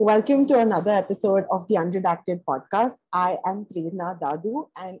Welcome to another episode of the Unredacted podcast. I am Prerna Dadu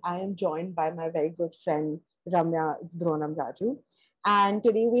and I am joined by my very good friend Ramya Dronam Raju. And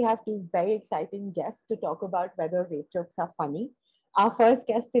today we have two very exciting guests to talk about whether rape jokes are funny. Our first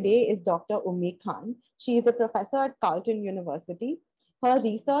guest today is Dr. Ummni Khan. She is a professor at Carleton University. Her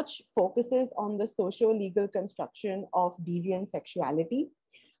research focuses on the socio-legal construction of deviant sexuality.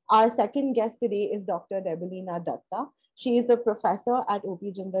 Our second guest today is Dr. Debolina Dutta. She is a professor at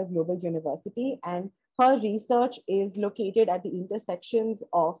O.P. Jindal Global University, and her research is located at the intersections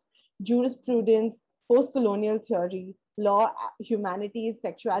of jurisprudence, post-colonial theory, law, humanities,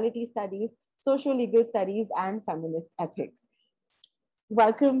 sexuality studies, social-legal studies, and feminist ethics.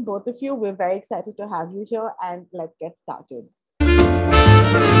 Welcome, both of you. We're very excited to have you here, and let's get started.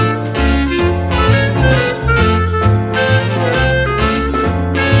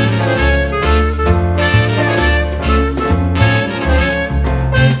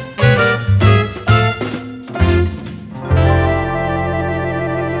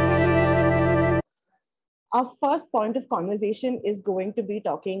 Our first point of conversation is going to be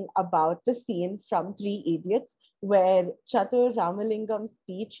talking about the scene from Three Idiots, where Chatur Ramalingam's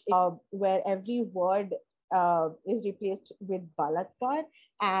speech, where every word is replaced with balatkar,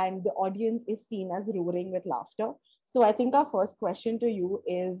 and the audience is seen as roaring with laughter. So I think our first question to you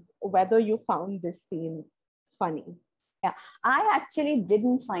is whether you found this scene funny. Yeah, I actually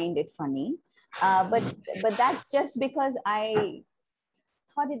didn't find it funny, but that's just because I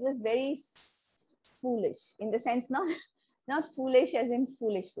thought it was very foolish, in the sense not foolish as in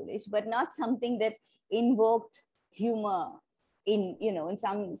foolish, but not something that invoked humor in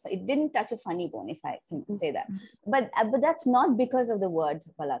some. It didn't touch a funny bone, if I can say that. But that's not because of the word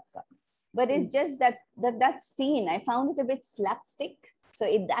balatkar, but it's just that scene I found it a bit slapstick.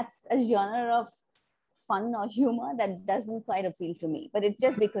 So that's a genre of fun or humor that doesn't quite appeal to me, but it's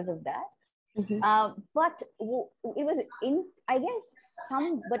just because of that. But it was I guess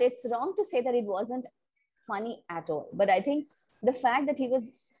but it's wrong to say that it wasn't funny at all. But I think the fact that he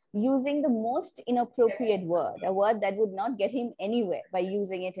was using the most inappropriate word, a word that would not get him anywhere, by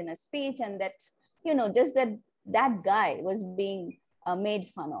using it in a speech, and that, just that guy was being made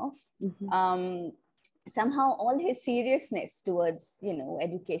fun of. Somehow all his seriousness towards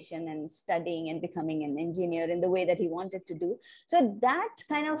education and studying and becoming an engineer in the way that he wanted to do, so that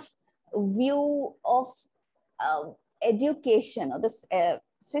kind of view of education, or the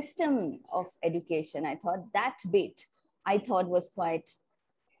system of education, I thought was quite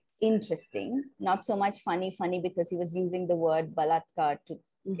interesting. Not so much funny because he was using the word balatkar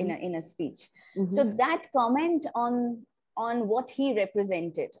in a speech. So that comment on what he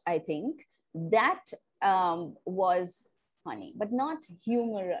represented, I think that was funny, but not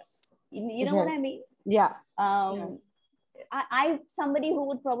humorous. You know what I mean? Yeah. I somebody who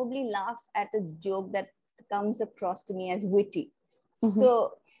would probably laugh at a joke that comes across to me as witty.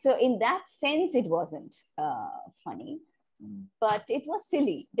 So in that sense, it wasn't funny, but it was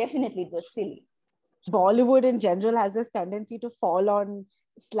silly. Definitely, it was silly. Bollywood in general has this tendency to fall on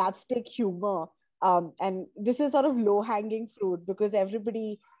slapstick humor. And this is sort of low-hanging fruit because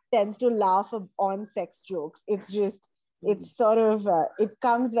everybody tends to laugh on sex jokes. It's just, it's sort of, it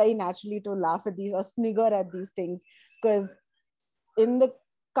comes very naturally to laugh at these or snigger at these things, because in the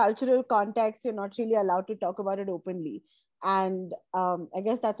cultural context, you're not really allowed to talk about it openly. And I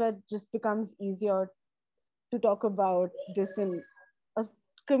guess that's why it just becomes easier to talk about this in a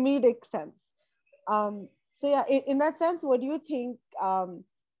comedic sense. So yeah, in that sense, what do you think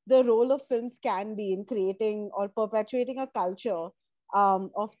the role of films can be in creating or perpetuating a culture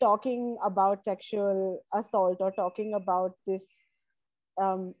of talking about sexual assault or talking about this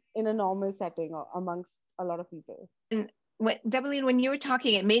in a normal setting or amongst a lot of people? And Debolina, when you were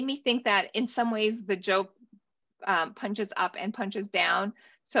talking, it made me think that in some ways the joke punches up and punches down.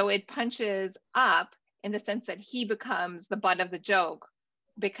 So it punches up in the sense that he becomes the butt of the joke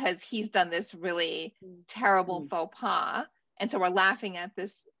because he's done this really terrible faux pas, and so we're laughing at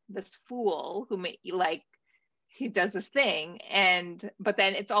this fool who he does this thing, but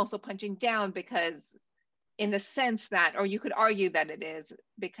then it's also punching down because, in the sense that, or you could argue that it is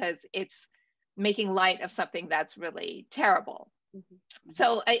because it's making light of something that's really terrible.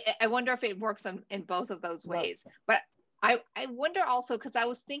 So I wonder if it works in both of those ways. But I wonder also, because I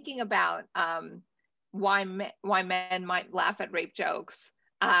was thinking about why men might laugh at rape jokes,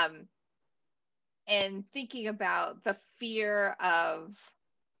 and thinking about the fear of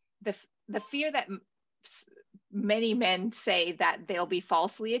the fear that many men say that they'll be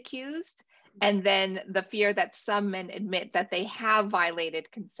falsely accused, and then the fear that some men admit that they have violated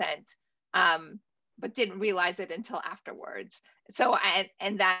consent but didn't realize it until afterwards. So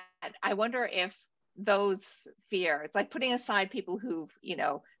I wonder if those fears, like putting aside people who've,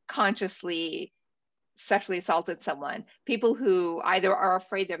 consciously sexually assaulted someone, people who either are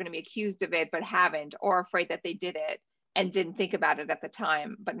afraid they're going to be accused of it but haven't, or afraid that they did it and didn't think about it at the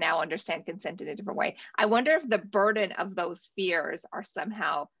time but now understand consent in a different way. I wonder if the burden of those fears are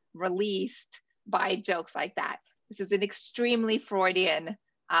somehow released by jokes like that. This is an extremely Freudian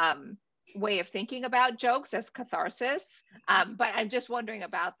way of thinking about jokes as catharsis, but I'm just wondering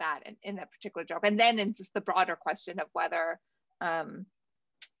about that in that particular joke. And then in just the broader question of whether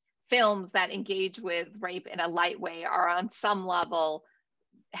films that engage with rape in a light way are on some level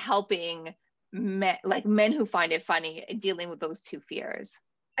helping men who find it funny dealing with those two fears.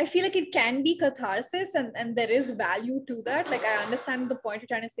 I feel like it can be catharsis, and there is value to that. Like, I understand the point you're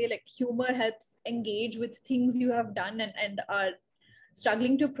trying to say, like humor helps engage with things you have done and are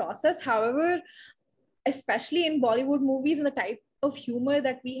struggling to process. However, especially in Bollywood movies and the type of humor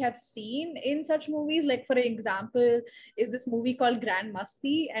that we have seen in such movies, like for example, is this movie called Grand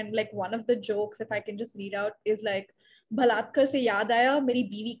Masti, and like one of the jokes, if I can just read out, is like, "Balatkar se yaad aaya, meri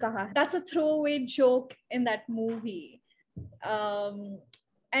biwi kahan hai." That's a throwaway joke in that movie.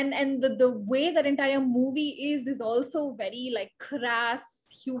 And the way that entire movie is also very like crass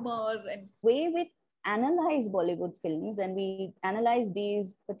humor. And way we analyze Bollywood films and we analyze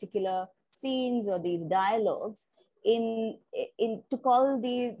these particular scenes or these dialogues in to call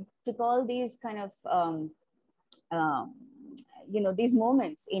these kind of these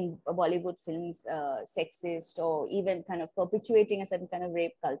moments in Bollywood films sexist, or even kind of perpetuating a certain kind of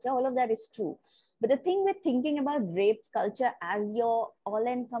rape culture. All of that is true. But the thing with thinking about rape culture as your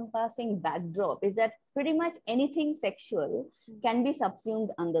all-encompassing backdrop is that pretty much anything sexual can be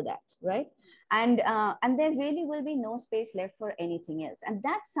subsumed under that, right? And there really will be no space left for anything else. And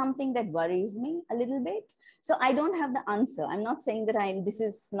that's something that worries me a little bit. So I don't have the answer. I'm not saying that this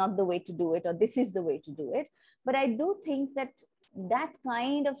is not the way to do it or this is the way to do it. But I do think that that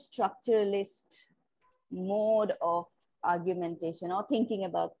kind of structuralist mode of argumentation or thinking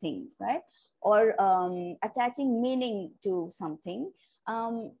about things, right? Or attaching meaning to something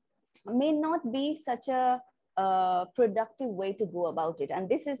may not be such a productive way to go about it. And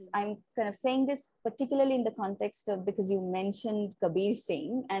this is, I'm kind of saying this particularly in the context of, because you mentioned Kabir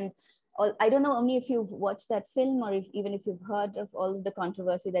Singh, and I don't know, Ummni, if you've watched that film or even if you've heard of all of the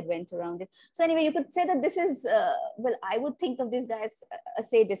controversy that went around it. So anyway, you could say that this is, well, I would think of this guy as a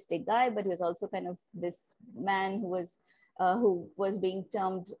sadistic guy, but he was also kind of this man who was being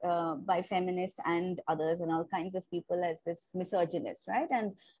termed by feminists and others and all kinds of people as this misogynist, right?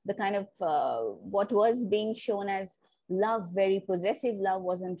 And the kind of what was being shown as love, very possessive love,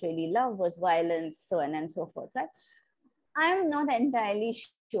 wasn't really love, was violence, so on and so forth, right? I'm not entirely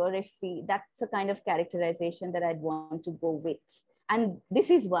sure if that's a kind of characterization that I'd want to go with. And this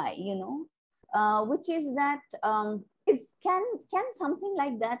is why, which is that can something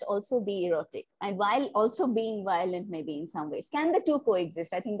like that also be erotic, and while also being violent, maybe in some ways? Can the two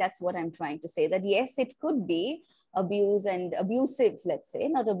coexist? I think that's what I'm trying to say, that yes, it could be abuse and abusive, let's say,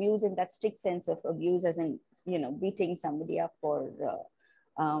 not abuse in that strict sense of abuse as in, beating somebody up or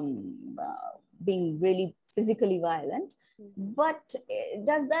being really physically violent. But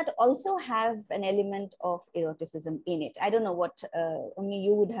does that also have an element of eroticism in it? I don't know what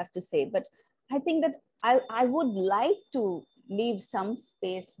you would have to say, but I think that I would like to leave some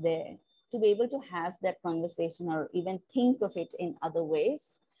space there to be able to have that conversation or even think of it in other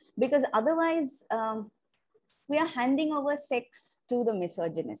ways, because otherwise we are handing over sex to the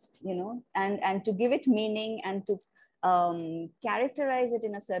misogynist, and to give it meaning and to characterize it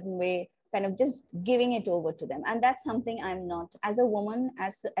in a certain way, kind of just giving it over to them. And that's something I'm not, as a woman,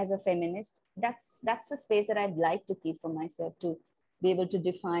 as a feminist, that's the space that I'd like to keep for myself, to be able to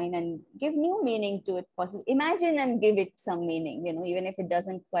define and give new meaning to it. Imagine and give it some meaning, even if it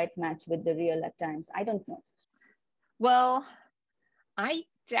doesn't quite match with the real at times. I don't know. Well, I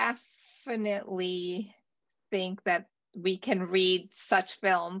definitely think that we can read such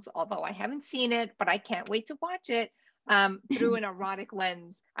films, although I haven't seen it, but I can't wait to watch it, through an erotic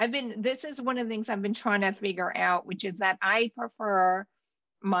lens. This is one of the things I've been trying to figure out, which is that I prefer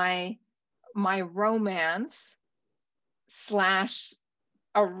my romance /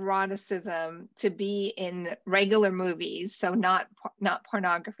 eroticism to be in regular movies, so not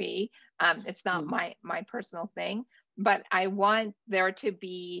pornography. It's not my personal thing, but I want there to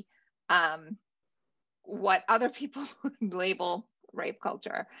be what other people would label rape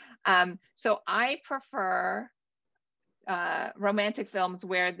culture. So I prefer romantic films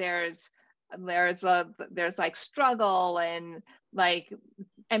where there's like struggle and like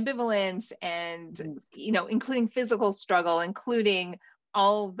ambivalence and, you know, including physical struggle, including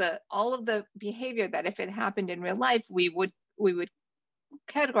all of the behavior that if it happened in real life, we would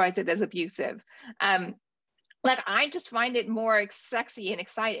categorize it as abusive. Like, I just find it more sexy and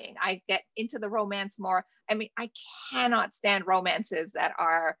exciting. I get into the romance more. I mean, I cannot stand romances that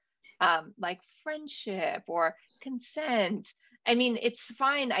are like friendship or consent. I mean, it's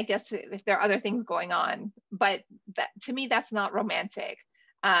fine, I guess, if there are other things going on, but that, to me, that's not romantic.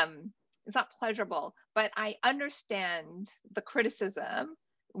 It's not pleasurable. But I understand the criticism,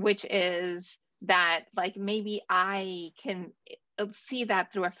 which is that, like, maybe I can see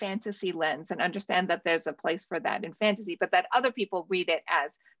that through a fantasy lens and understand that there's a place for that in fantasy, but that other people read it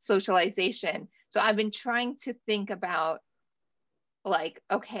as socialization. So I've been trying to think about, like,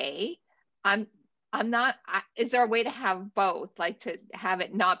 okay, I'm not, is there a way to have both, like to have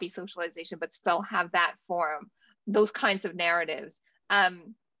it not be socialization, but still have that form, those kinds of narratives?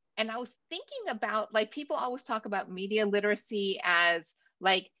 And I was thinking about, like, people always talk about media literacy as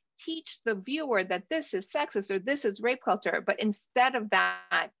like, teach the viewer that this is sexist or this is rape culture, but instead of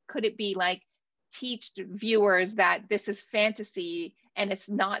that, could it be like, teach viewers that this is fantasy and it's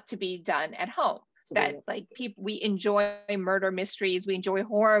not to be done at home? That, like, people, we enjoy murder mysteries, we enjoy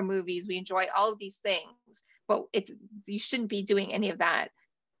horror movies, we enjoy all of these things, but you shouldn't be doing any of that,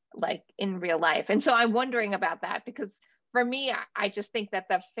 like, in real life. And so I'm wondering about that, because for me, I just think that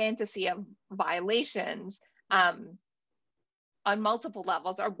the fantasy of violations on multiple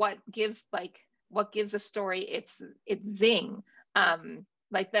levels are what gives a story its zing.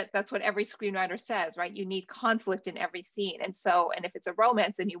 Like that's what every screenwriter says, right? You need conflict in every scene. And if it's a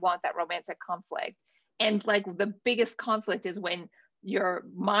romance, then you want that romantic conflict. And like, the biggest conflict is when your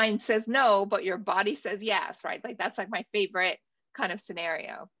mind says no, but your body says yes, right? Like, that's like my favorite kind of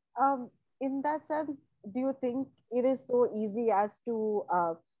scenario. In that sense, do you think it is so easy as to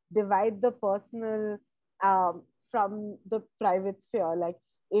divide the personal from the private sphere? Like,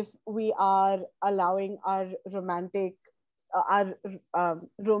 if we are allowing our romantic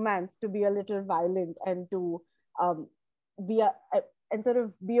romance to be a little violent and to and sort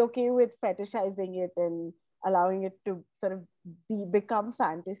of be okay with fetishizing it and allowing it to sort of become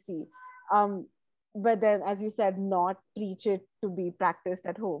fantasy, but then, as you said, not preach it to be practiced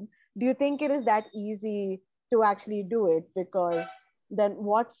at home. Do you think it is that easy to actually do it? Because then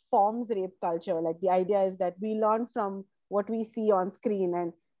what forms rape culture? Like, the idea is that we learn from what we see on screen,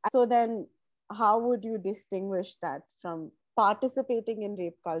 and so then how would you distinguish that from participating in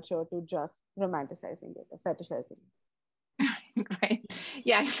rape culture to just romanticizing it or fetishizing it? Right.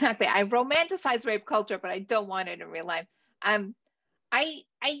 Yeah, exactly. I romanticize rape culture, but I don't want it in real life.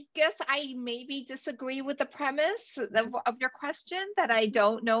 I guess I maybe disagree with the premise of your question, that I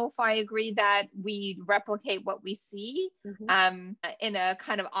don't know if I agree that we replicate what we see in a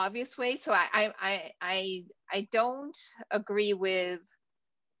kind of obvious way. So I don't agree with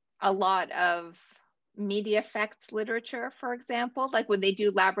a lot of media effects literature, for example. Like, when they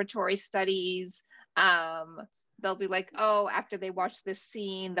do laboratory studies, they'll be like, oh, after they watch this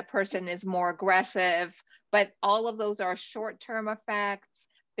scene, the person is more aggressive. But all of those are short-term effects.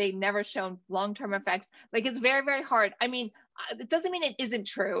 They never shown long-term effects. Like, it's very, very hard. I mean, it doesn't mean it isn't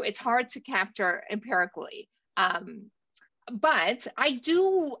true. It's hard to capture empirically. But I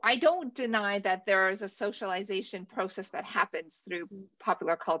don't deny that there is a socialization process that happens through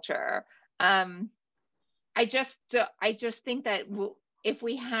popular culture. I just think that if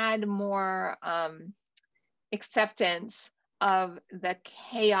we had more acceptance of the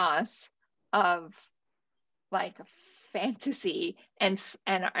chaos of, like, fantasy and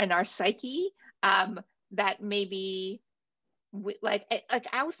our psyche, that maybe like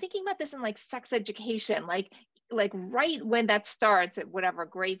I was thinking about this in, like, sex education, like right when that starts at whatever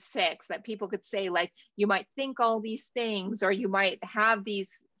grade 6, that people could say, like, you might think all these things, or you might have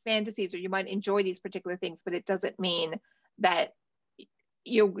these fantasies, or you might enjoy these particular things, but it doesn't mean that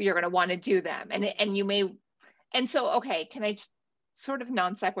you're going to want to do them. And you may, and so, okay, can I just sort of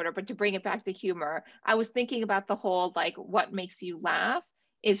non sequitur, but to bring it back to humor, I was thinking about the whole, like, what makes you laugh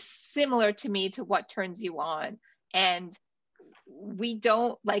is similar to me to what turns you on. And we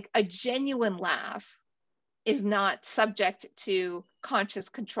don't, like, a genuine laugh is not subject to conscious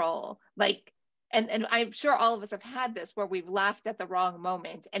control. Like, and I'm sure all of us have had this, where we've laughed at the wrong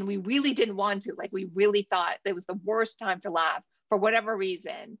moment and we really didn't want to, like, we really thought it was the worst time to laugh for whatever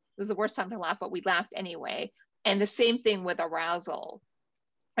reason. It was the worst time to laugh, but we laughed anyway. And the same thing with arousal.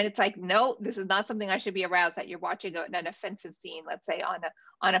 And it's like, no, this is not something I should be aroused at. You're watching an offensive scene, let's say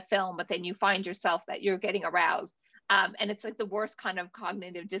on a film, but then you find yourself that you're getting aroused. And it's like the worst kind of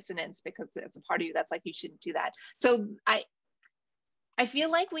cognitive dissonance, because it's a part of you that's like, you shouldn't do that. So I I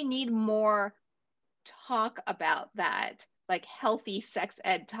feel like we need more talk about that, like healthy sex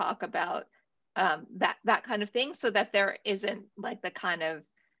ed talk about that kind of thing, so that there isn't like the kind of,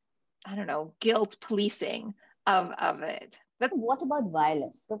 I don't know, guilt policing of it. What about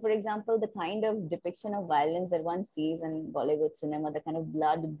violence? So, for example, the kind of depiction of violence that one sees in Bollywood cinema, the kind of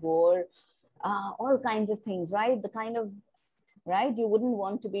blood, gore, all kinds of things, right? The kind of, right, you wouldn't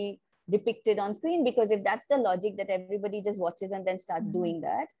want to be depicted on screen, because if that's the logic that everybody just watches and then starts doing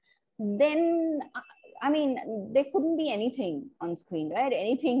that, then I mean, there couldn't be anything on screen, right?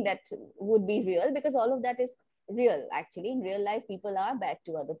 Anything that would be real, because all of that is real. Actually, in real life, people are bad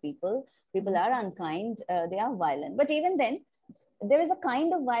to other people. People are unkind. They are violent. But even then, there is a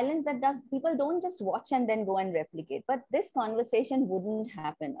kind of violence that people don't just watch and then go and replicate. But this conversation wouldn't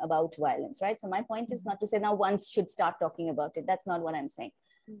happen about violence, right? So my point is not to say now one should start talking about it. That's not what I'm saying.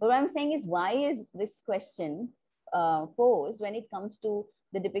 But what I'm saying is, why is this question posed when it comes to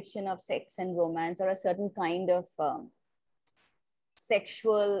the depiction of sex and romance, or a certain kind of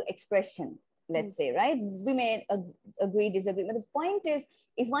sexual expression, let's say, right? We may agree, disagree. But the point is,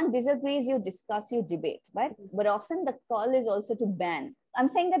 if one disagrees, you discuss, you debate, right? But often the call is also to ban. I'm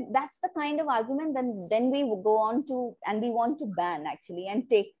saying that that's the kind of argument then we go on to, and we want to ban actually, and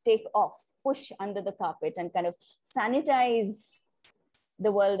take off, push under the carpet, and kind of sanitize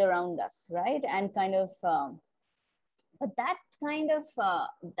the world around us, right? And kind of, but that kind of,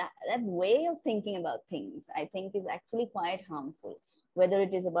 that way of thinking about things, I think, is actually quite harmful, whether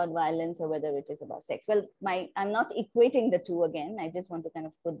it is about violence or whether it is about sex. Well, I'm not equating the two again. I just want to kind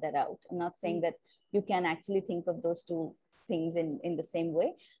of put that out. I'm not saying that you can actually think of those two things in the same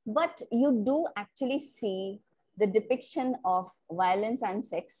way, but you do actually see the depiction of violence and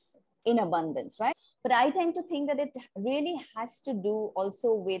sex in abundance, right? But I tend to think that it really has to do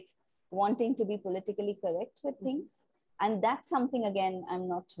also with wanting to be politically correct with things. And that's something, again, I'm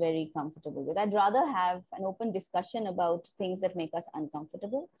not very comfortable with. I'd rather have an open discussion about things that make us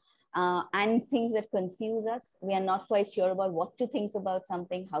uncomfortable and things that confuse us. We are not quite sure about what to think about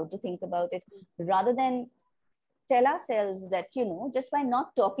something, how to think about it, rather than tell ourselves that, you know, just by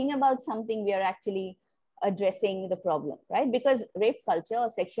not talking about something, we are actually addressing the problem, right? Because rape culture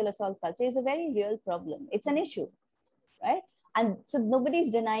or sexual assault culture is a very real problem. It's an issue, right? And so nobody's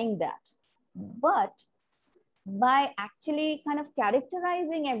denying that. But by actually kind of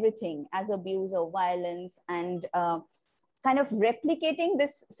characterizing everything as abuse or violence, and kind of replicating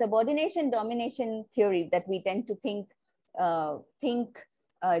this subordination domination theory that we tend to think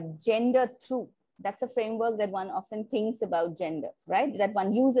gender through. That's a framework that one often thinks about gender, right? That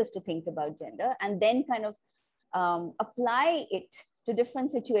one uses to think about gender, and then kind of apply it to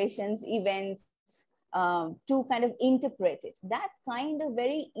different situations, events, to kind of interpret it. That kind of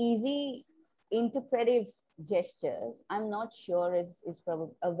very easy interpretive gestures, I'm not sure is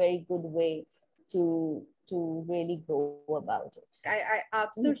probably a very good way to really go about it. I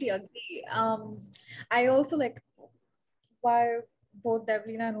absolutely agree. I also like, while both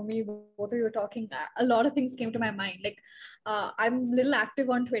Debolina and Ummni, both of you were talking, a lot of things came to my mind. Like, I'm a little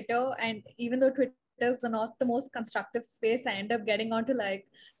active on Twitter, and even though Twitter is not the most constructive space, I end up getting onto like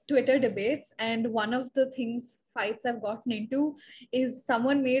Twitter debates. And one of the fights I've gotten into is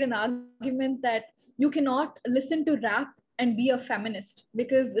someone made an argument that you cannot listen to rap and be a feminist,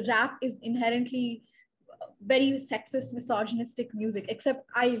 because rap is inherently very sexist, misogynistic music, except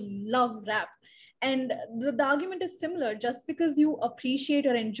I love rap. And the argument is similar. Just because you appreciate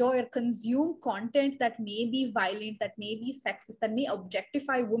or enjoy or consume content that may be violent, that may be sexist, that may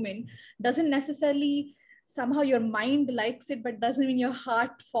objectify women, doesn't necessarily somehow your mind likes it, but doesn't mean your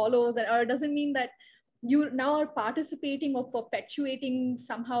heart follows, or doesn't mean that you now are participating or perpetuating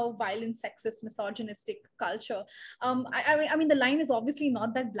somehow violent, sexist, misogynistic culture. I mean, the line is obviously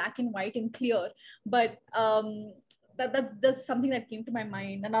not that black and white and clear, but that's something that came to my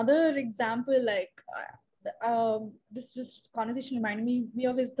mind. Another example, like this just conversation reminded me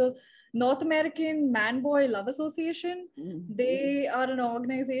of, is the North American Man Boy Love Association. Mm-hmm. They are an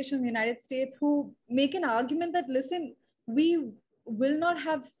organization in the United States who make an argument that, listen, we will not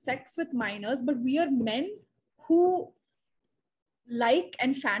have sex with minors, but we are men who like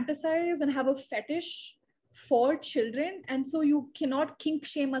and fantasize and have a fetish for children, and so you cannot kink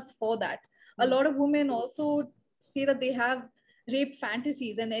shame us for that. A lot of women also say that they have rape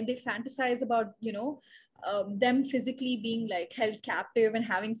fantasies, and then they fantasize about, you know, them physically being like held captive and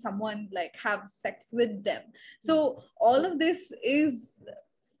having someone like have sex with them. So all of this is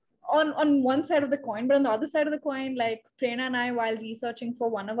on one side of the coin, but on the other side of the coin, like Prerna and I, while researching for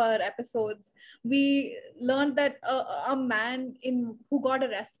one of our episodes, we learned that a man who got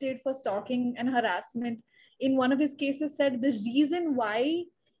arrested for stalking and harassment in one of his cases said the reason why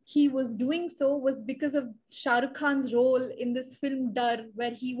he was doing so was because of Shah Rukh Khan's role in this film Dar,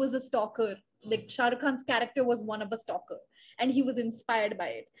 where he was a stalker. Like Shah Rukh Khan's character was one of a stalker, and he was inspired by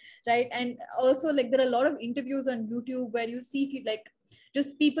it, right? And also, like, there are a lot of interviews on YouTube where you see like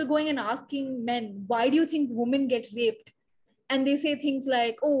just people going and asking men, why do you think women get raped? And they say things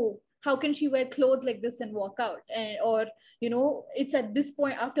like, oh, how can she wear clothes like this and walk out? Or, it's at this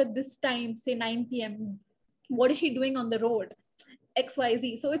point, after this time, say 9 p.m., what is she doing on the road?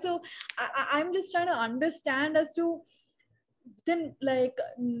 XYZ. I'm just trying to understand as to then, like,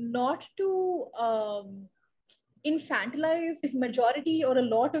 not to infantilize if majority or a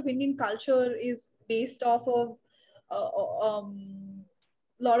lot of Indian culture is based off of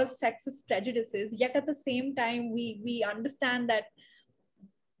lot of sexist prejudices, yet at the same time we understand that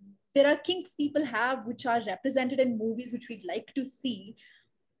there are kinks people have which are represented in movies which we'd like to see.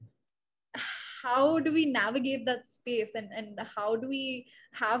 How do we navigate that space, and how do we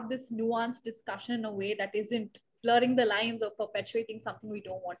have this nuanced discussion in a way that isn't blurring the lines or perpetuating something we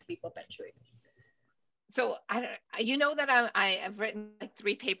don't want to be perpetuated? So I have written like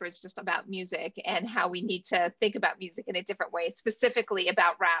 3 papers just about music and how we need to think about music in a different way, specifically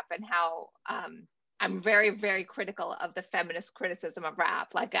about rap, and how I'm very, very critical of the feminist criticism of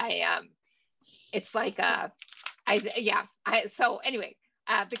rap. Like it's like so anyway,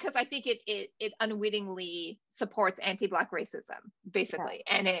 because I think it unwittingly supports anti-Black racism, basically,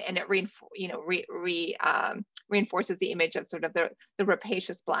 and it reinforces the image of sort of the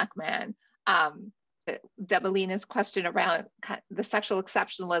rapacious Black man. Debolina's question around the sexual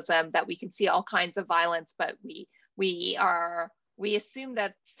exceptionalism, that we can see all kinds of violence, but we assume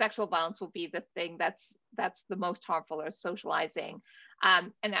that sexual violence will be the thing that's the most harmful or socializing.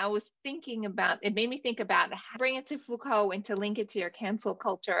 And I was thinking about, it made me think about how to bring it to Foucault and to link it to your cancel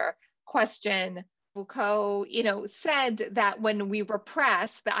culture question. Foucault, said that when we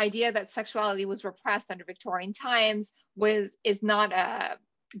repress, the idea that sexuality was repressed under Victorian times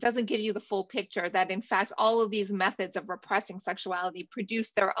doesn't give you the full picture, that in fact all of these methods of repressing sexuality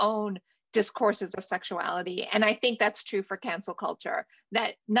produce their own discourses of sexuality. And I think that's true for cancel culture,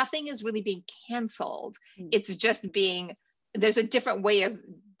 that nothing is really being canceled. It's just there's a different way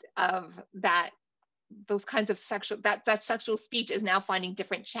of that, those kinds of that sexual speech is now finding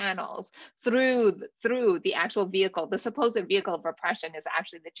different channels through the actual vehicle. The supposed vehicle of repression is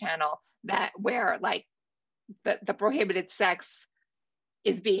actually the channel where like the prohibited sex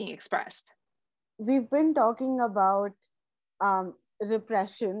is being expressed. We've been talking about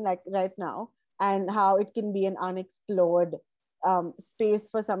repression, like right now, and how it can be an unexplored space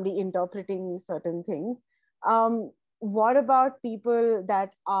for somebody interpreting certain things. What about people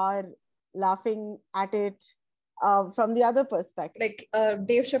that are laughing at it from the other perspective? Like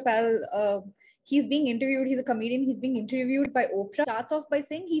Dave Chappelle, he's being interviewed, he's a comedian, he's being interviewed by Oprah. Starts off by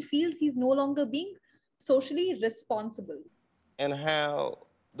saying he feels he's no longer being socially responsible. And how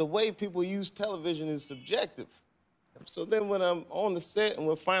the way people use television is subjective. So then when I'm on the set and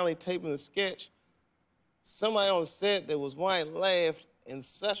we're finally taping the sketch, somebody on the set that was white laughed in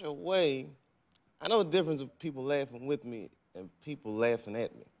such a way. I know the difference of people laughing with me and people laughing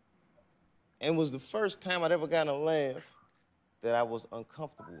at me. And it was the first time I'd ever gotten a laugh that I was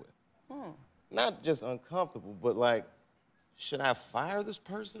uncomfortable with. Not just uncomfortable, but like, should I fire this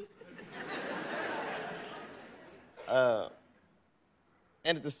person?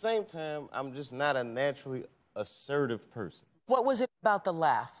 And at the same time, I'm just not a naturally assertive person. What was it about the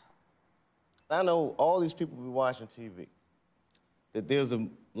laugh? I know all these people be watching TV, that there's a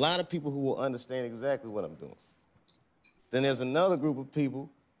lot of people who will understand exactly what I'm doing. Then there's another group of people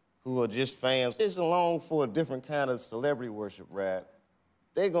who are just fans, just along for a different kind of celebrity worship ride.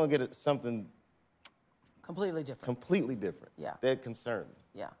 They're gonna get something completely different. Completely different. Yeah. That concern me.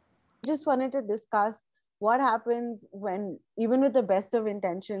 Yeah. Just wanted to discuss what happens when, even with the best of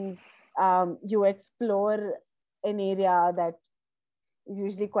intentions, you explore an area that is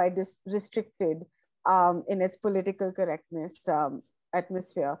usually quite restricted in its political correctness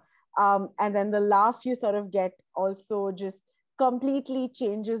atmosphere. And then the laugh you sort of get also just completely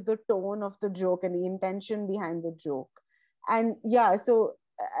changes the tone of the joke and the intention behind the joke. And yeah, so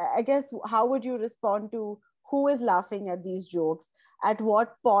I guess, how would you respond to who is laughing at these jokes? At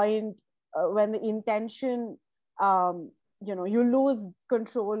what point, when the intention, you lose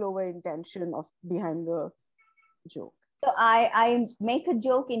control over intention of behind the joke? So I make a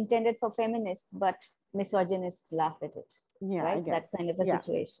joke intended for feminists, but misogynists laugh at it. Yeah, right? That kind of a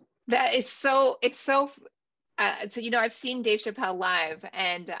situation. That is so, I've seen Dave Chappelle live,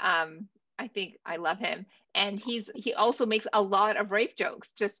 and I think I love him. And he also makes a lot of rape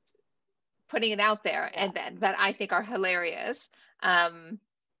jokes, just putting it out there, and that I think are hilarious.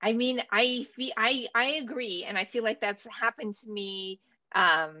 I mean, I agree, and I feel like that's happened to me,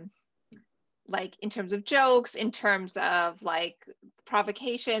 like in terms of jokes, in terms of like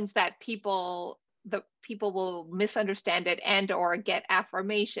provocations, that people will misunderstand it and or get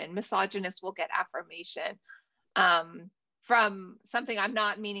affirmation. Misogynists will get affirmation from something I'm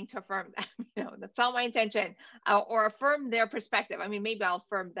not meaning to affirm. That's not my intention, or affirm their perspective. I mean, maybe I'll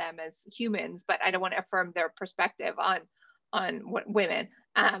affirm them as humans, but I don't want to affirm their perspective on women.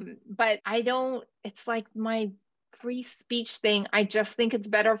 But I don't. It's like my free speech thing. I just think it's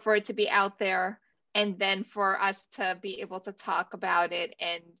better for it to be out there, and then for us to be able to talk about it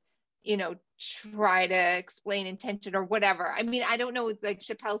and try to explain intention or whatever. I mean, I don't know, like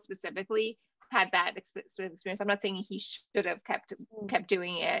Chappelle specifically had that experience. I'm not saying he should have kept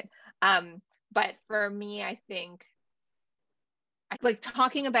doing it. But for me, I think like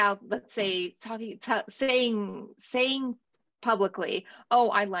talking about, let's say, saying publicly, oh,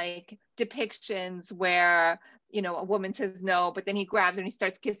 I like depictions where, a woman says no, but then he grabs her and he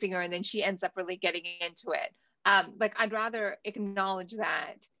starts kissing her and then she ends up really getting into it. Like, I'd rather acknowledge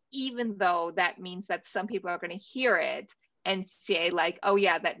that, even though that means that some people are going to hear it and say like, oh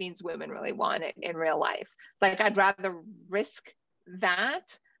yeah, that means women really want it in real life. Like, I'd rather risk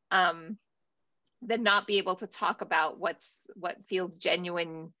that than not be able to talk about what feels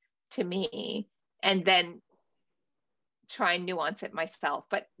genuine to me and then try and nuance it myself.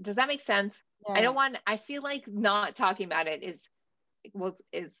 But does that make sense? Yeah. I feel like not talking about it is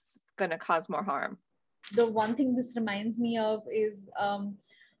going to cause more harm. The one thing this reminds me of is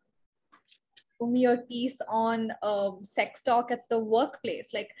your piece on sex talk at the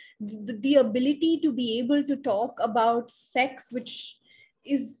workplace. Like the ability to be able to talk about sex, which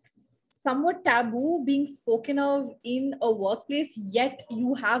is somewhat taboo, being spoken of in a workplace, yet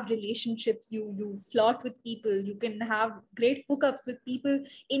you have relationships, you flirt with people, you can have great hookups with people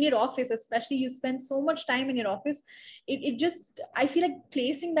in your office, especially you spend so much time in your office. It just, I feel like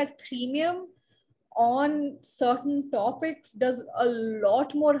placing that premium on certain topics does a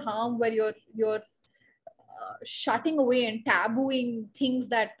lot more harm, where you're shutting away and tabooing things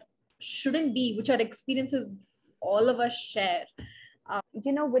that shouldn't be, which are experiences all of us share.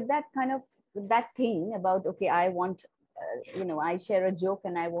 With that kind of that thing about, okay, I want, I share a joke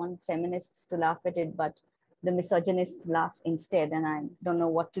and I want feminists to laugh at it, but the misogynists laugh instead, and I don't know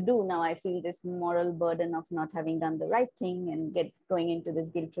what to do. Now I feel this moral burden of not having done the right thing and going into this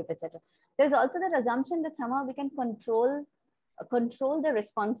guilt trip, etc. There's also that assumption that somehow we can control the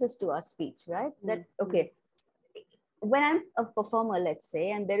responses to our speech, right? That, okay, when I'm a performer, let's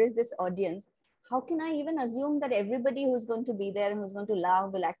say, and there is this audience, how can I even assume that everybody who's going to be there and who's going to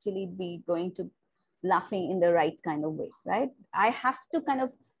laugh will actually be going to laughing in the right kind of way, right? I have to kind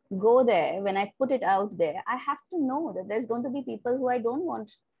of go there. When I put it out there, I have to know that there's going to be people who I don't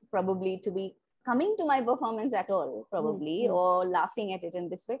want probably to be coming to my performance at all, probably, or laughing at it in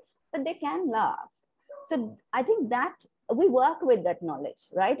this way, but they can laugh. So I think that we work with that knowledge,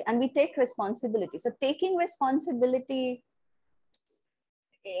 right? And we take responsibility. So taking responsibility,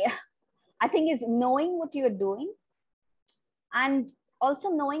 I think, is knowing what you're doing, and also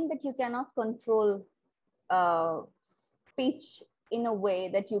knowing that you cannot control speech in a way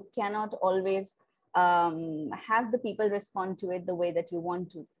that you cannot always have the people respond to it the way that you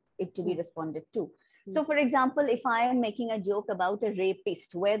want it to be responded to. So, for example, if I am making a joke about a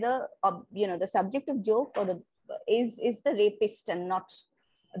rapist, whether the subject of joke is the rapist and not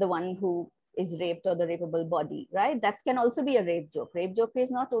the one who is raped or the rapeable body, right? That can also be a rape joke. Rape joke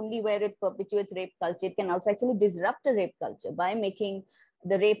is not only where it perpetuates rape culture, it can also actually disrupt a rape culture by making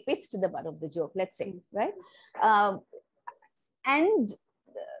the rapist the butt of the joke, let's say, right?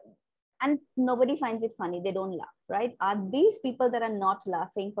 And nobody finds it funny, they don't laugh, right? Are these people that are not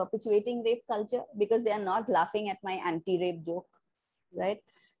laughing perpetuating rape culture because they are not laughing at my anti-rape joke, right?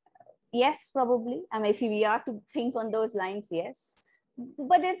 Yes, probably. I mean, if we are to think on those lines, yes.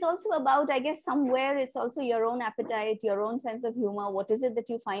 But it's also about, I guess, somewhere it's also your own appetite, your own sense of humor. What is it that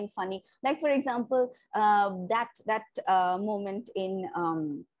you find funny? Like, for example, that moment in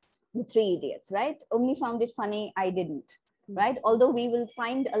The Three Idiots, right? Ummni found it funny, I didn't, right? Although we will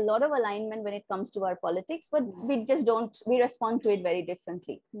find a lot of alignment when it comes to our politics, but we just don't, we respond to it very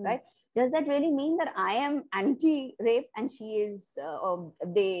differently, right? Does that really mean that I am anti-rape and she is, or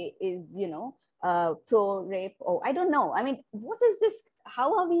they is, pro-rape? Or I don't know. I mean, what is this?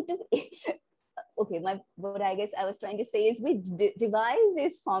 How are we to... Okay, what I guess I was trying to say is we devise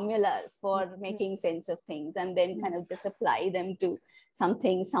these formulas for making sense of things and then kind of just apply them to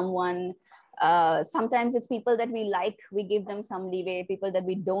something, someone, Sometimes it's people that we like, we give them some leeway. People that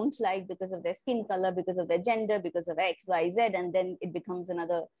we don't like because of their skin color, because of their gender, because of X, Y, Z, and then it becomes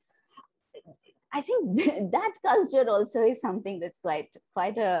another. I think that culture also is something that's quite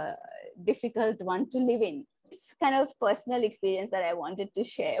a difficult one to live in. It's kind of personal experience that I wanted to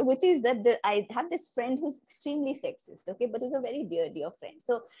share, which is that I have this friend who's extremely sexist, okay, but who's a very dear friend.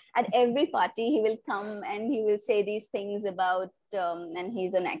 So at every party, he will come and he will say these things about, and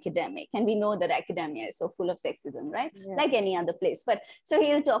he's an academic, and we know that academia is so full of sexism, right? Yeah. Like any other place. But so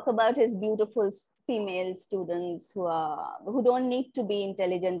he'll talk about his beautiful female students who don't need to be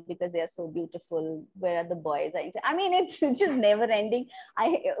intelligent because they are so beautiful, whereas the boys are I mean, it's just never ending.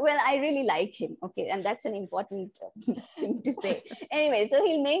 I really like him, okay, and that's an important thing to say. Anyway, so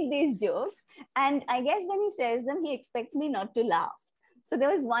he'll make these jokes, and I guess when he says them, he expects me not to laugh. So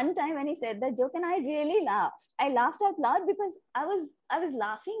there was one time when he said that joke, and I really laughed. I laughed out loud because I was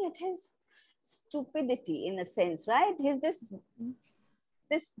laughing at his stupidity in a sense, right? He's this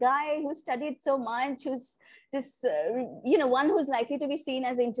guy who studied so much, who's this, one who's likely to be seen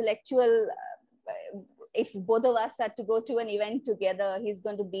as intellectual. If both of us are to go to an event together, he's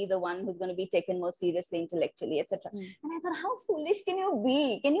going to be the one who's going to be taken more seriously intellectually, etc. And I thought, how foolish can you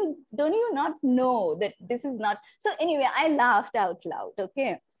be? Don't you not know that this is not? So anyway, I laughed out loud,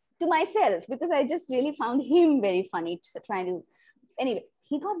 okay, to myself, because I just really found him very funny, trying to. Anyway,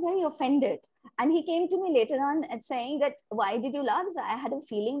 he got very offended. And he came to me later on and saying that, why did you laugh? I had a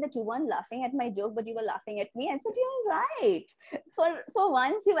feeling that you weren't laughing at my joke, but you were laughing at me. I said, you're right. For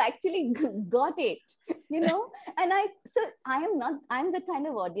once, you actually got it, And I'm the kind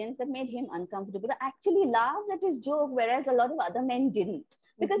of audience that made him uncomfortable. I actually laughed at his joke, whereas a lot of other men didn't,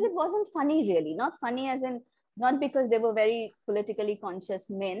 because it wasn't funny, really. Not funny as in, not because they were very politically conscious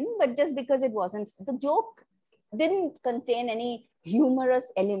men, but just because it wasn't, the joke didn't contain any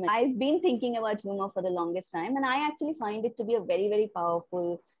humorous element. I've been thinking about humor for the longest time, and I actually find it to be a very, very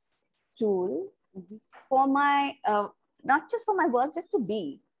powerful tool for my, not just for my work, just to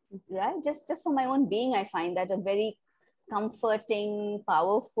be, right? Just for my own being, I find that a very comforting,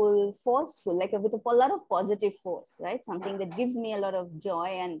 powerful, forceful, like with a lot of positive force, right? Something that gives me a lot of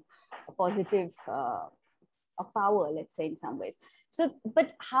joy and a positive power, let's say, in some ways. So,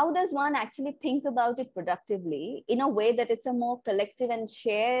 but how does one actually think about it productively in a way that it's a more collective and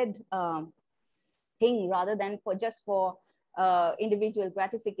shared thing, rather than for individual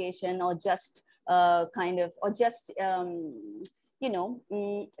gratification, or just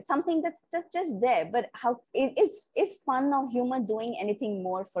something that's just there? But how is fun or humor doing anything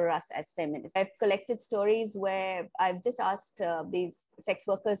more for us as feminists? I've collected stories where I've just asked these sex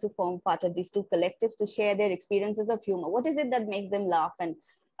workers who form part of these two collectives to share their experiences of humor. What is it that makes them laugh? And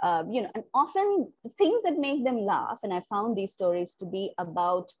and often things that make them laugh, and I found these stories to be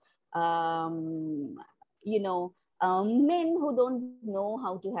about men who don't know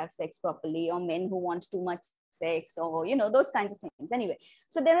how to have sex properly, or men who want too much sex, or those kinds of things. Anyway,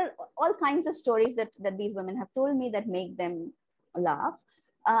 so there are all kinds of stories that these women have told me that make them laugh,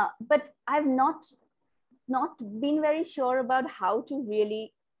 but I've not been very sure about how to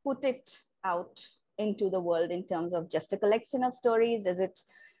really put it out into the world in terms of just a collection of stories. Does it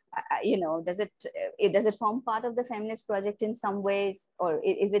does it form part of the feminist project in some way, or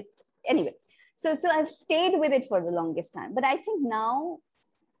is it? Anyway, so I've stayed with it for the longest time, but I think now,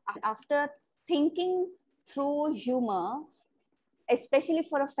 after thinking through humor, especially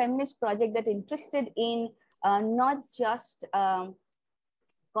for a feminist project that interested in not just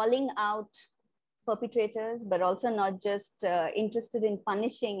calling out perpetrators, but also not just interested in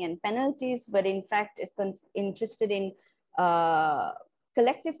punishing and penalties, but in fact is interested in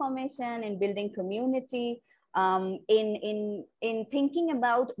collective formation, in building community, in thinking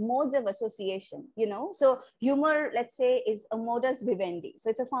about modes of association. So humor, let's say, is a modus vivendi. So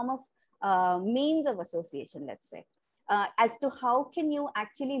it's a form of means of association, let's say, as to how can you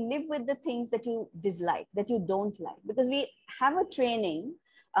actually live with the things that you dislike, that you don't like, because we have a training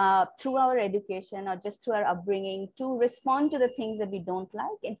through our education or just through our upbringing to respond to the things that we don't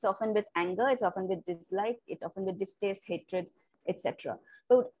like. It's often with anger, it's often with dislike, it's often with distaste, hatred, etc.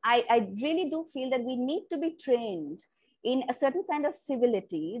 But I really do feel that we need to be trained in a certain kind of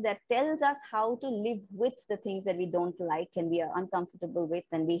civility that tells us how to live with the things that we don't like and we are uncomfortable with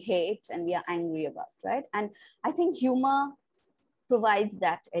and we hate and we are angry about, right? And I think humor provides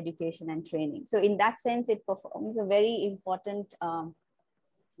that education and training. So in that sense, it performs a very important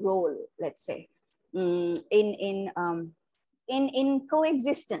role, let's say, in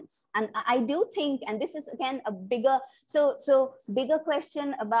coexistence. And I do think, and this is again a bigger, bigger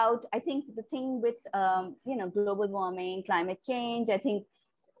question about, I think the thing with global warming, climate change, I think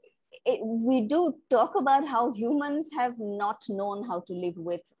we do talk about how humans have not known how to live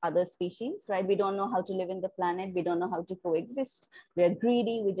with other species, right? We don't know how to live in the planet. We don't know how to coexist. We're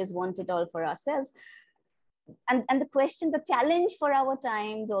greedy. We just want it all for ourselves. And the question, the challenge for our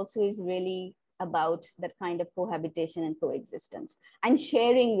times also is really about that kind of cohabitation and coexistence and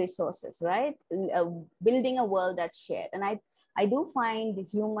sharing resources, right? Building a world that's shared. And I do find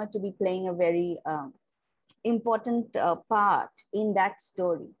humor to be playing a very important part in that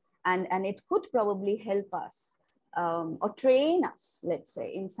story. And it could probably help us or train us, let's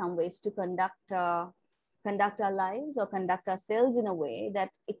say, in some ways to conduct our lives or conduct ourselves in a way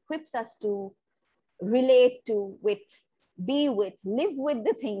that equips us to relate to, with, be with, live with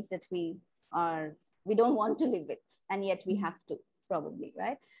the things that we don't want to live with, and yet we have to, probably,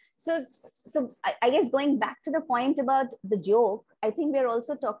 right? So I guess going back to the point about the joke, I think we're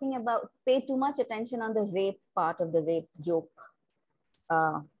also talking about, pay too much attention on the rape part of the rape joke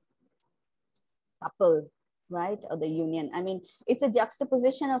couple, right? Or the union. I mean, it's a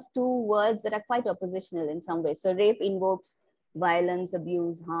juxtaposition of two words that are quite oppositional in some ways. So rape invokes violence,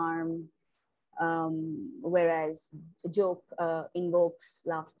 abuse, harm, whereas joke invokes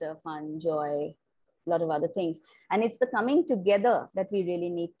laughter, fun, joy, a lot of other things. And it's the coming together that we really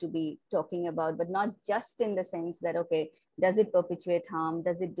need to be talking about, but not just in the sense that, okay, does it perpetuate harm?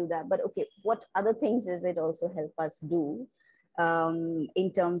 Does it do that? But okay, what other things does it also help us do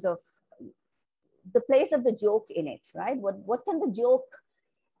in terms of the place of the joke in it, right? What can the joke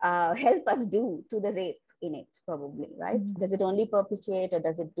help us do to the rape in it, probably, right? Does it only perpetuate, or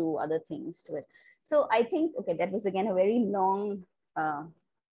does it do other things to it? So I think, okay, that was again a very long,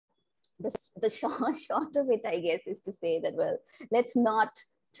 the short of it, I guess, is to say that, well, let's not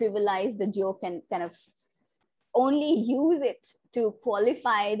trivialize the joke and kind of only use it to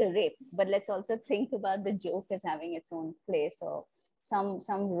qualify the rape, but let's also think about the joke as having its own place or some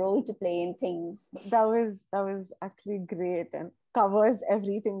role to play in things. That was actually great and covers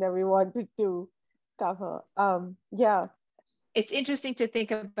everything that we wanted to cover. Yeah. It's interesting to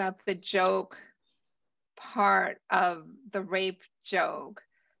think about the joke part of the rape joke,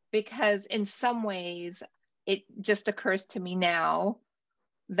 because in some ways it just occurs to me now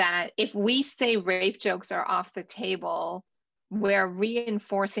that if we say rape jokes are off the table, we're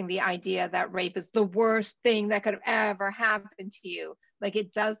reinforcing the idea that rape is the worst thing that could have ever happened to you. Like,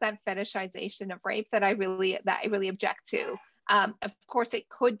 it does that fetishization of rape that I really object to. Of course, it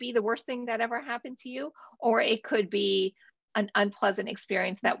could be the worst thing that ever happened to you, or it could be an unpleasant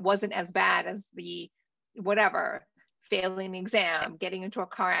experience that wasn't as bad as the whatever, failing the exam, getting into a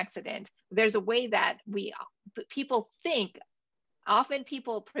car accident. There's a way that people think, often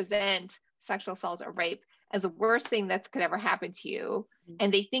people present sexual assault or rape as the worst thing that could ever happen to you.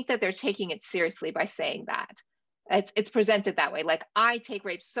 And they think that they're taking it seriously by saying that. It's presented that way. Like, I take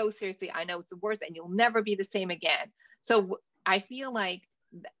rape so seriously, I know it's the worst and you'll never be the same again. So I feel like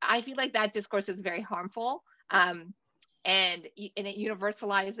that discourse is very harmful. And it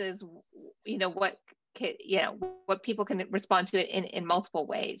universalizes, what people can respond to it in multiple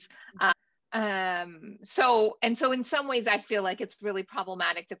ways. So in some ways, I feel like it's really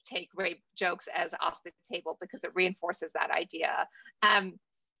problematic to take rape jokes as off the table because it reinforces that idea.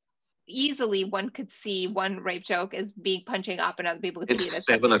 Easily, one could see one rape joke as being punching up, and other people could see it as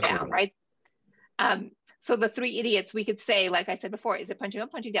punching down, right? So the three idiots, we could say, like I said before, is it punching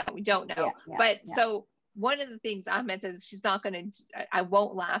up, punching down? We don't know. So one of the things I meant is I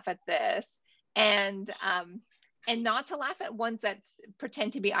won't laugh at this, and not to laugh at ones that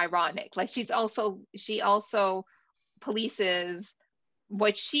pretend to be ironic. Like, she also polices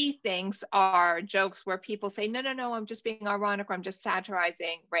what she thinks are jokes where people say, no, I'm just being ironic, or I'm just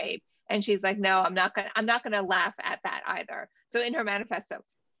satirizing rape. And she's like, no, I'm not gonna laugh at that either. So in her manifesto.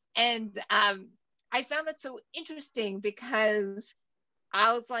 And I found that so interesting, because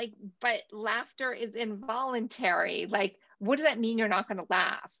I was like, but laughter is involuntary. Like, what does that mean you're not gonna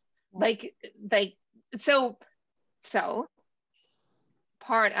laugh? Like, so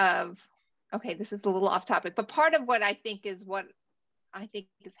part of, okay, this is a little off topic, but part of what I think is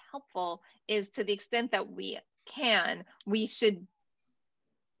helpful is, to the extent that we should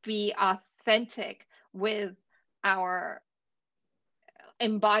be authentic with our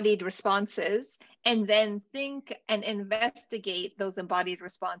embodied responses, and then think and investigate those embodied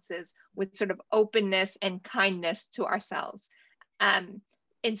responses with sort of openness and kindness to ourselves.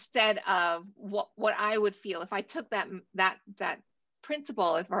 Instead of what I would feel if I took that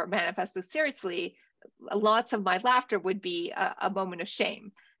principle of our manifesto seriously, lots of my laughter would be a moment of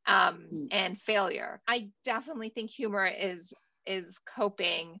shame and failure. I definitely think humor is a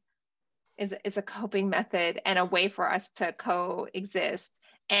coping method and a way for us to coexist.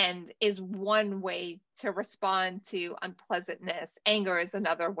 and is one way to respond to unpleasantness. Anger is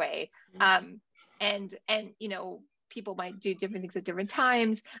another way. And you know, people might do different things at different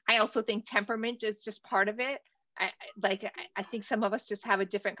times. I also think temperament is just part of it. I think some of us just have a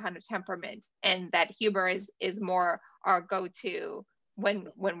different kind of temperament, and that humor is more our go-to when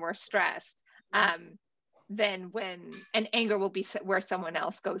we're stressed, than when, and anger will be where someone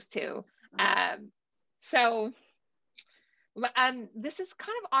else goes to. So this is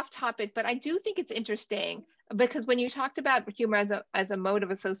kind of off topic, but I do think it's interesting because when you talked about humor as a mode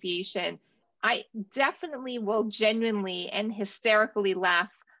of association, I definitely will genuinely and hysterically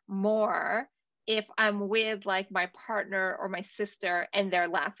laugh more if I'm with like my partner or my sister and they're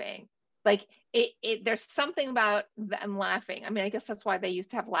laughing. Like there's something about them laughing. I mean, I guess that's why they used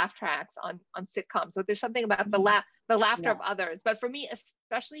to have laugh tracks on sitcoms. So there's something about the laughter of others. But for me,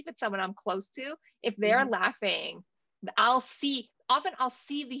 especially if it's someone I'm close to, if they're laughing, I'll see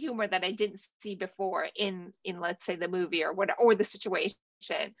the humor that I didn't see before in let's say the movie or what, or the situation.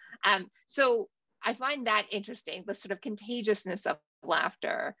 So I find that interesting, the sort of contagiousness of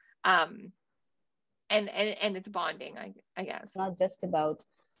laughter, and it's bonding, I guess. Not just about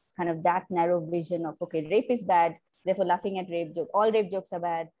kind of that narrow vision of, okay, rape is bad, therefore laughing at rape jokes, all rape jokes are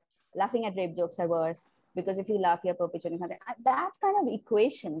bad, laughing at rape jokes are worse, because if you laugh, you're perpetuating something. That kind of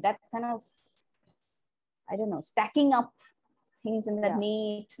equation, that kind of, I don't know, stacking up things in that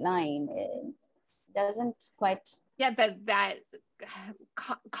neat line, doesn't quite. Yeah, that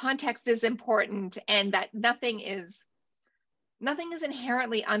context is important, and that nothing is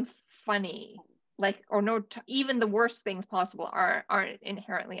inherently unfunny. Like, or no, even the worst things possible aren't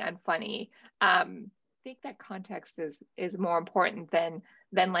inherently unfunny. I think that context is more important than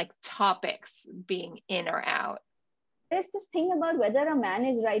like topics being in or out. There's this thing about whether a man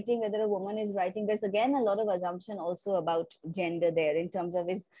is writing, whether a woman is writing. There's again a lot of assumption also about gender there, in terms of,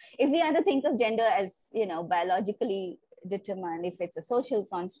 if we had to think of gender as, you know, biologically determined, if it's a social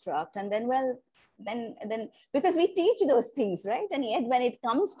construct, and then, well, then because we teach those things, right? And yet when it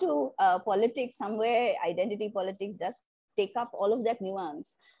comes to politics, somewhere identity politics does take up all of that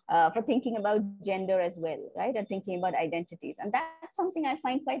nuance for thinking about gender as well, right? And thinking about identities. And that's something I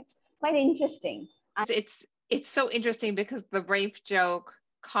find quite interesting. It's so interesting because the rape joke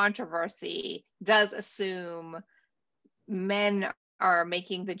controversy does assume men are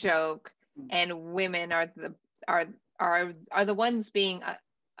making the joke and women are the ones being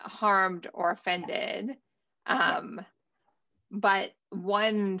harmed or offended. But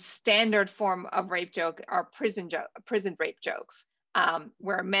one standard form of rape joke are prison rape jokes,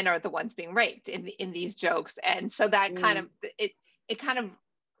 where men are the ones being raped in these jokes. And so that kind of it kind of,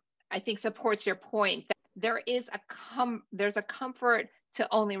 I think, supports your point that there's a comfort to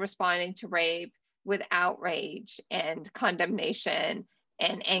only responding to rape with outrage and condemnation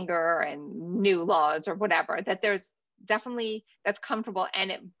and anger and new laws or whatever, that there's definitely, that's comfortable,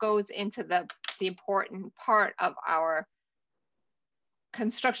 and it goes into the important part of our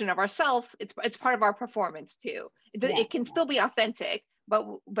construction of ourself. It's part of our performance too. It can still be authentic,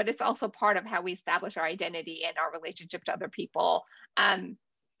 but it's also part of how we establish our identity and our relationship to other people.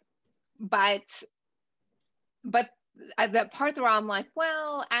 But the part where I'm like,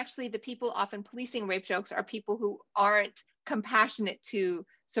 well, actually the people often policing rape jokes are people who aren't compassionate to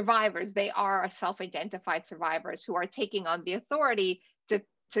survivors. They are self-identified survivors who are taking on the authority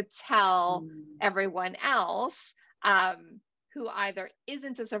to tell everyone else who either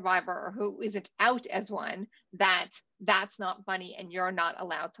isn't a survivor or who isn't out as one, that's not funny and you're not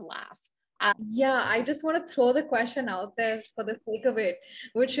allowed to laugh. I just want to throw the question out there for the sake of it,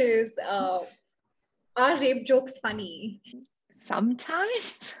 which is, are rape jokes funny?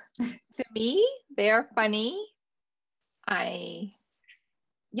 Sometimes. To me, they're funny. I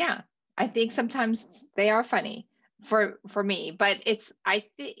think sometimes they are funny for me, but I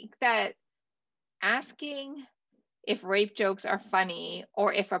think that asking if rape jokes are funny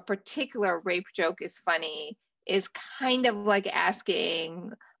or if a particular rape joke is funny is kind of like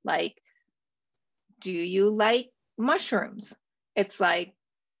asking, like, do you like mushrooms? It's like,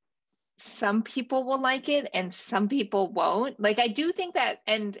 some people will like it and some people won't. Like, I do think that,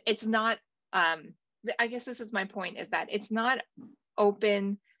 and it's not, I guess this is my point, is that it's not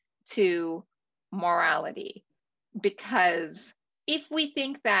open to morality, because if we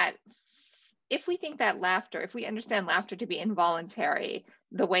think that laughter, if we understand laughter to be involuntary,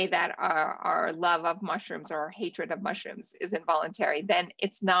 the way that our love of mushrooms or hatred of mushrooms is involuntary, then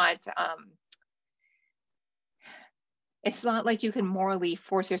it's not like you can morally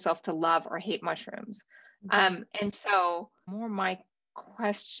force yourself to love or hate mushrooms. And so more my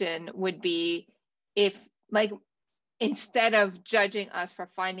question would be, if, like, instead of judging us for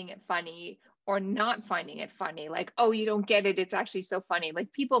finding it funny or not finding it funny, like, oh, you don't get it, it's actually so funny.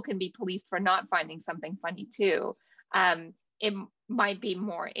 Like, people can be policed for not finding something funny too. It might be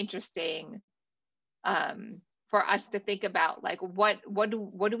more interesting for us to think about, like, what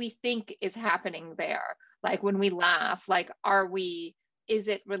do we think is happening there? Like, when we laugh, like, is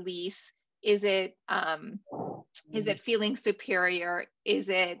it release? Is it feeling superior? Is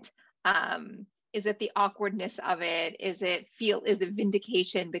it the awkwardness of it? Is it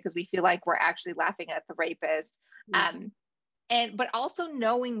vindication because we feel like we're actually laughing at the rapist? But also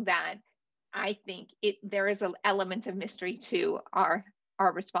knowing that, I think there is an element of mystery to our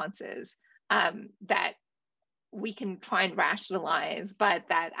responses, that we can try and rationalize, but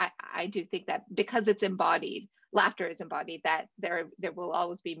that I do think that because it's embodied, laughter is embodied, that there will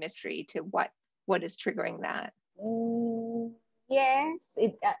always be mystery to what is triggering that. Yes.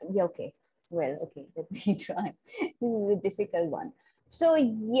 Yeah, okay. Well, okay, let me try. This is a difficult one. So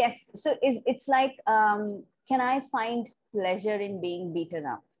yes, so it's like, can I find pleasure in being beaten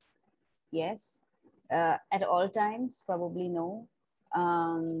up? Yes. At all times, probably no.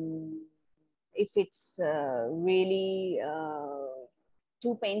 If it's really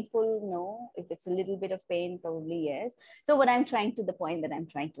too painful, no. If it's a little bit of pain, probably yes. So what the point that I'm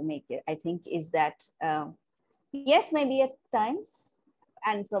trying to make here, I think, is that yes, maybe at times,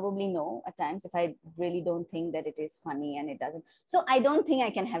 and probably no at times, if I really don't think that it is funny and it doesn't. So I don't think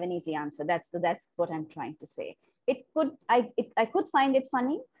I can have an easy answer. That's what I'm trying to say. I could find it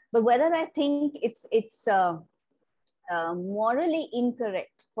funny, but whether I think it's morally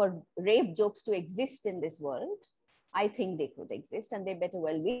incorrect for rape jokes to exist in this world, I think they could exist, and they better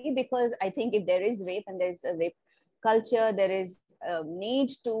well be, because I think if there is rape and there's a rape culture, there is a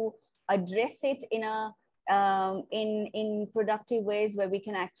need to address it in a in productive ways where we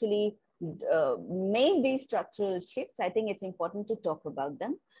can actually make these structural shifts. I think it's important to talk about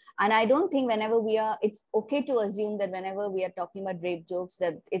them. And I don't think it's okay to assume that whenever we are talking about rape jokes,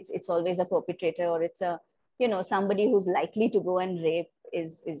 that it's always a perpetrator, or it's a, somebody who's likely to go and rape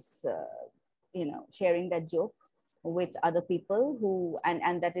is sharing that joke with other people who,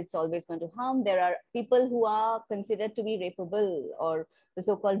 and that it's always going to harm. There are people who are considered to be rapeable, or the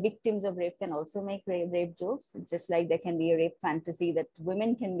so-called victims of rape can also make rape jokes, just like there can be a rape fantasy that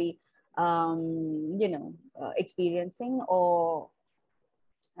women can be experiencing, or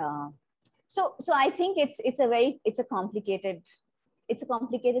so I think it's a complicated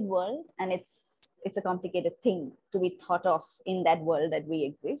world, and it's a complicated thing to be thought of in that world that we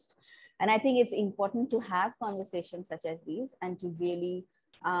exist. And I think it's important to have conversations such as these, and to really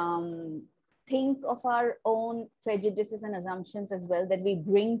think of our own prejudices and assumptions as well, that we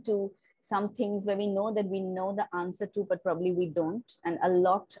bring to some things where we know the answer to, but probably we don't. And a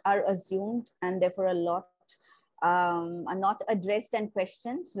lot are assumed, and therefore a lot are not addressed and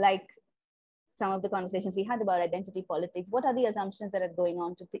questioned, like some of the conversations we had about identity politics. What are the assumptions that are going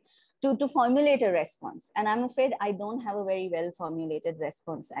on to formulate a response? And I'm afraid I don't have a very well formulated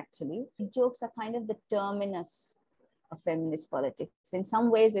response, actually. Jokes are kind of the terminus of feminist politics. In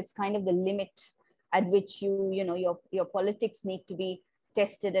some ways, it's kind of the limit at which your politics need to be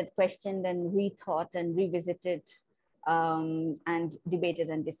tested and questioned and rethought and revisited, and debated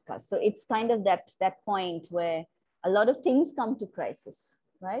and discussed. So it's kind of that point where a lot of things come to crisis,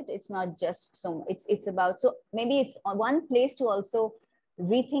 right? It's not just it's about, so maybe it's one place to also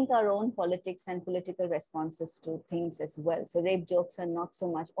rethink our own politics and political responses to things as well. So rape jokes are not so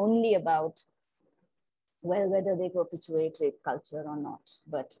much only about, well, whether they perpetuate rape culture or not,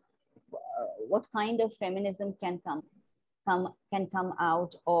 but what kind of feminism can come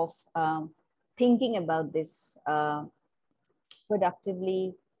out of thinking about this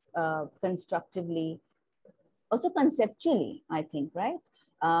productively, constructively, also conceptually, I think, right?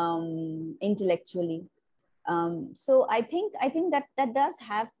 Intellectually. So I think that does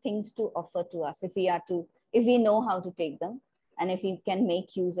have things to offer to us if we know how to take them, and if we can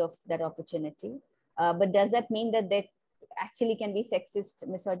make use of that opportunity. But does that mean that there actually can be sexist,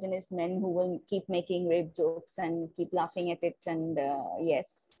 misogynist men who will keep making rape jokes and keep laughing at it? And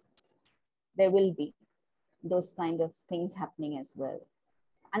yes, there will be those kind of things happening as well.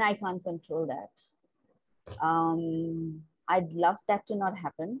 And I can't control that. I'd love that to not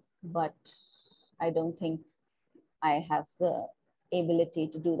happen, but I don't think I have the ability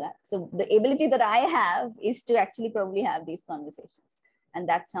to do that. So the ability that I have is to actually probably have these conversations. And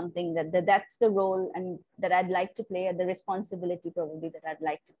that's something that's the role and that I'd like to play, and the responsibility probably that I'd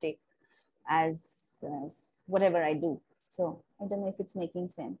like to take as whatever I do. So I don't know if it's making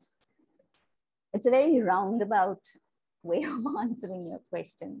sense. It's a very roundabout way of answering your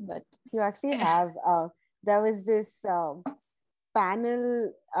question, but you actually have there was this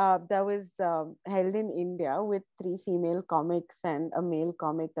panel that was held in India with 3 female comics and a male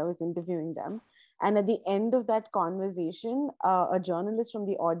comic that was interviewing them. And at the end of that conversation, a journalist from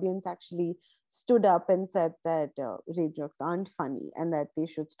the audience actually stood up and said that rape jokes aren't funny and that they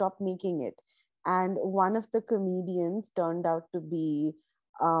should stop making it. And one of the comedians turned out to be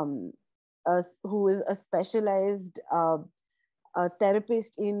who is a specialized a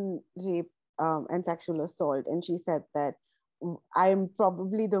therapist in rape and sexual assault. And she said that I'm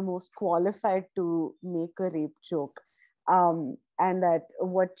probably the most qualified to make a rape joke. And that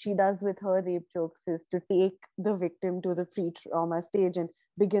what she does with her rape jokes is to take the victim to the pre-trauma stage and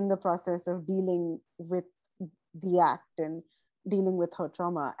begin the process of dealing with the act and dealing with her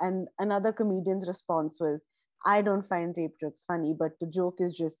trauma. And another comedian's response was, I don't find rape jokes funny, but the joke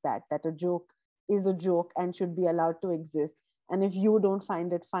is just that a joke is a joke and should be allowed to exist. And if you don't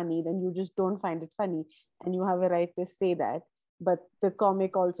find it funny, then you just don't find it funny. And you have a right to say that. But the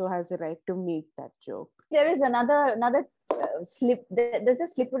comic also has a right to make that joke. There is another slip. There's a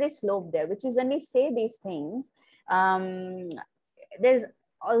slippery slope there, which is when we say these things, there's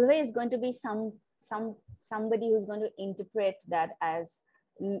always going to be somebody who's going to interpret that as,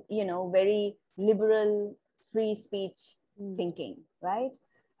 very liberal, free speech thinking, right?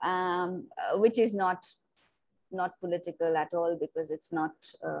 Which is not political at all, because it's not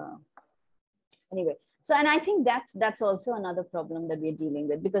anyway. So, and I think that's also another problem that we're dealing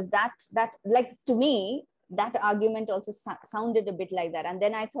with, because that like, to me, that argument also sounded a bit like that. And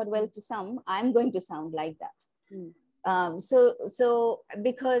then I thought, well, to some, I'm going to sound like that. So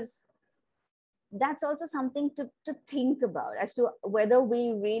because that's also something to think about as to whether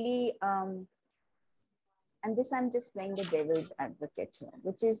we really, and this, I'm just playing the devil's advocate here,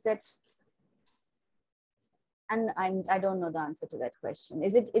 which is that, and I don't know the answer to that question.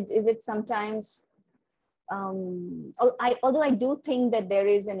 Is it sometimes, although I do think that there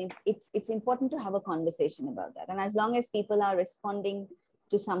is it's important to have a conversation about that. And as long as people are responding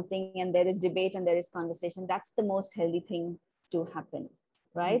to something and there is debate and there is conversation, that's the most healthy thing to happen,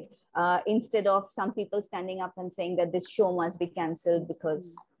 right? Instead of some people standing up and saying that this show must be cancelled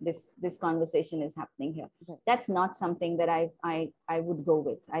because this conversation is happening here. That's not something that I would go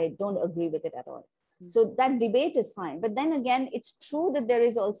with. I don't agree with it at all. So that debate is fine. But then again, it's true that there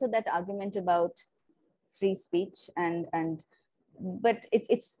is also that argument about free speech but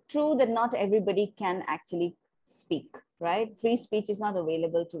it's true that not everybody can actually speak, right? Free speech is not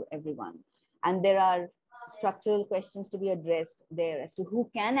available to everyone. And there are structural questions to be addressed there as to who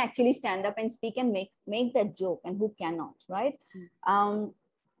can actually stand up and speak and make that joke and who cannot, right? And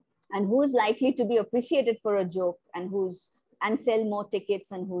who is likely to be appreciated for a joke and sell more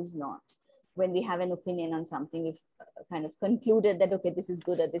tickets and who's not. When we have an opinion on something, we've kind of concluded that, okay, this is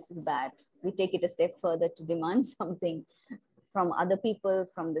good or this is bad. We take it a step further to demand something from other people,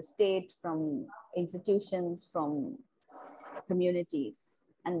 from the state, from institutions, from communities.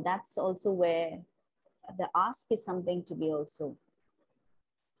 And that's also where the ask is something to be also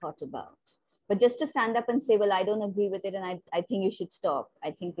thought about. But just to stand up and say, well, I don't agree with it and I think you should stop,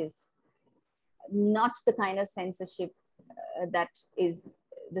 I think is not the kind of censorship that is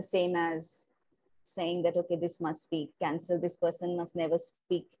the same as saying that, okay, this must be cancelled, this person must never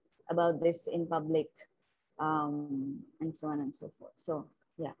speak about this in public, and so on and so forth. So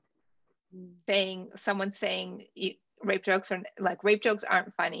yeah. Someone saying rape jokes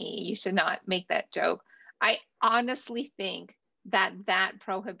aren't funny, you should not make that joke. I honestly think that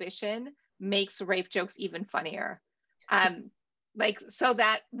prohibition makes rape jokes even funnier. So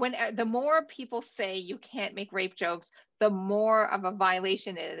that when the more people say you can't make rape jokes, the more of a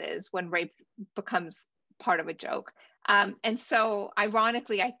violation it is when rape becomes part of a joke. And so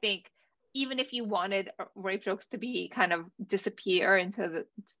ironically, I think even if you wanted rape jokes to be kind of disappear into the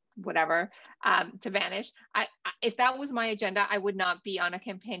whatever, to vanish, if that was my agenda, I would not be on a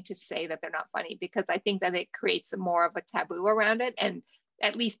campaign to say that they're not funny, because I think that it creates more of a taboo around it. And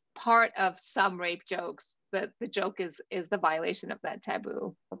at least part of some rape jokes, the joke is the violation of that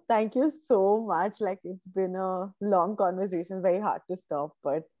taboo. Thank you so much. Like, it's been a long conversation, very hard to stop,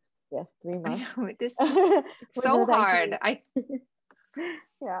 but yes, we must. I know, it's so hard.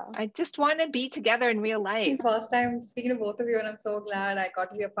 Yeah. I just want to be together in real life. First time speaking to both of you, and I'm so glad I got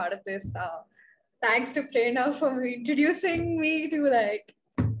to be a part of this. Thanks to Prerna for introducing me to like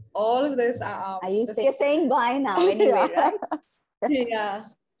all of this. You're saying bye now anyway, right? Yeah.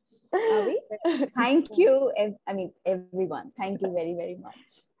 Are we? Thank you. Everyone. Thank you very, very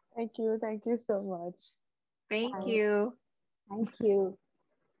much. Thank you. Thank you so much. Thank you. Thank you.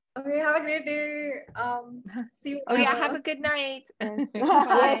 Okay, have a great day. See you. Oh yeah, have a good night.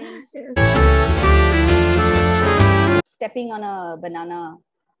 Yes. stepping on a banana.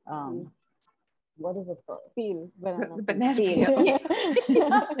 What is it called? Peel. Banana The peel. banana Peel. peel.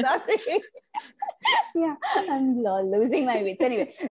 Yeah, sorry. Yeah, I'm losing my wits. Anyway,